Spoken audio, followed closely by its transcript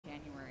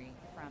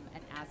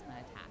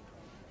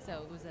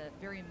was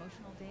a very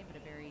emotional day,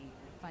 but a very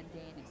fun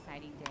day and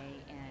exciting day,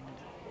 and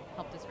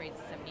helped us raise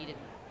some needed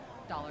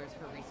dollars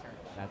for research.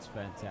 That's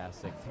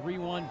fantastic.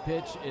 3-1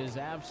 pitch is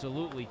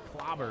absolutely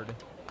clobbered.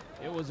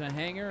 It was a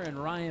hanger,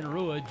 and Ryan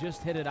Rua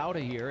just hit it out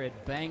of here.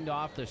 It banged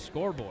off the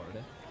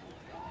scoreboard.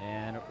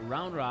 And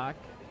Round Rock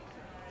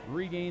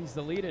regains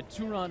the lead. A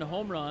 2-run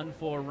home run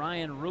for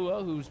Ryan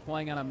Rua, who's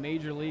playing on a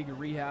major league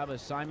rehab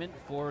assignment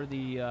for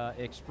the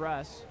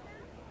Express.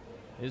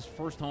 His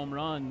first home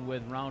run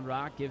with Round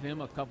Rock, give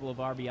him a couple of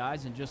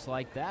RBIs, and just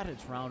like that,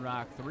 it's Round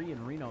Rock 3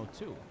 and Reno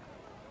 2.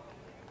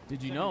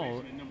 Did you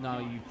know, now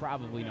you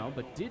probably know,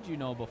 but did you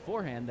know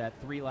beforehand that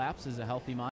 3 laps is a healthy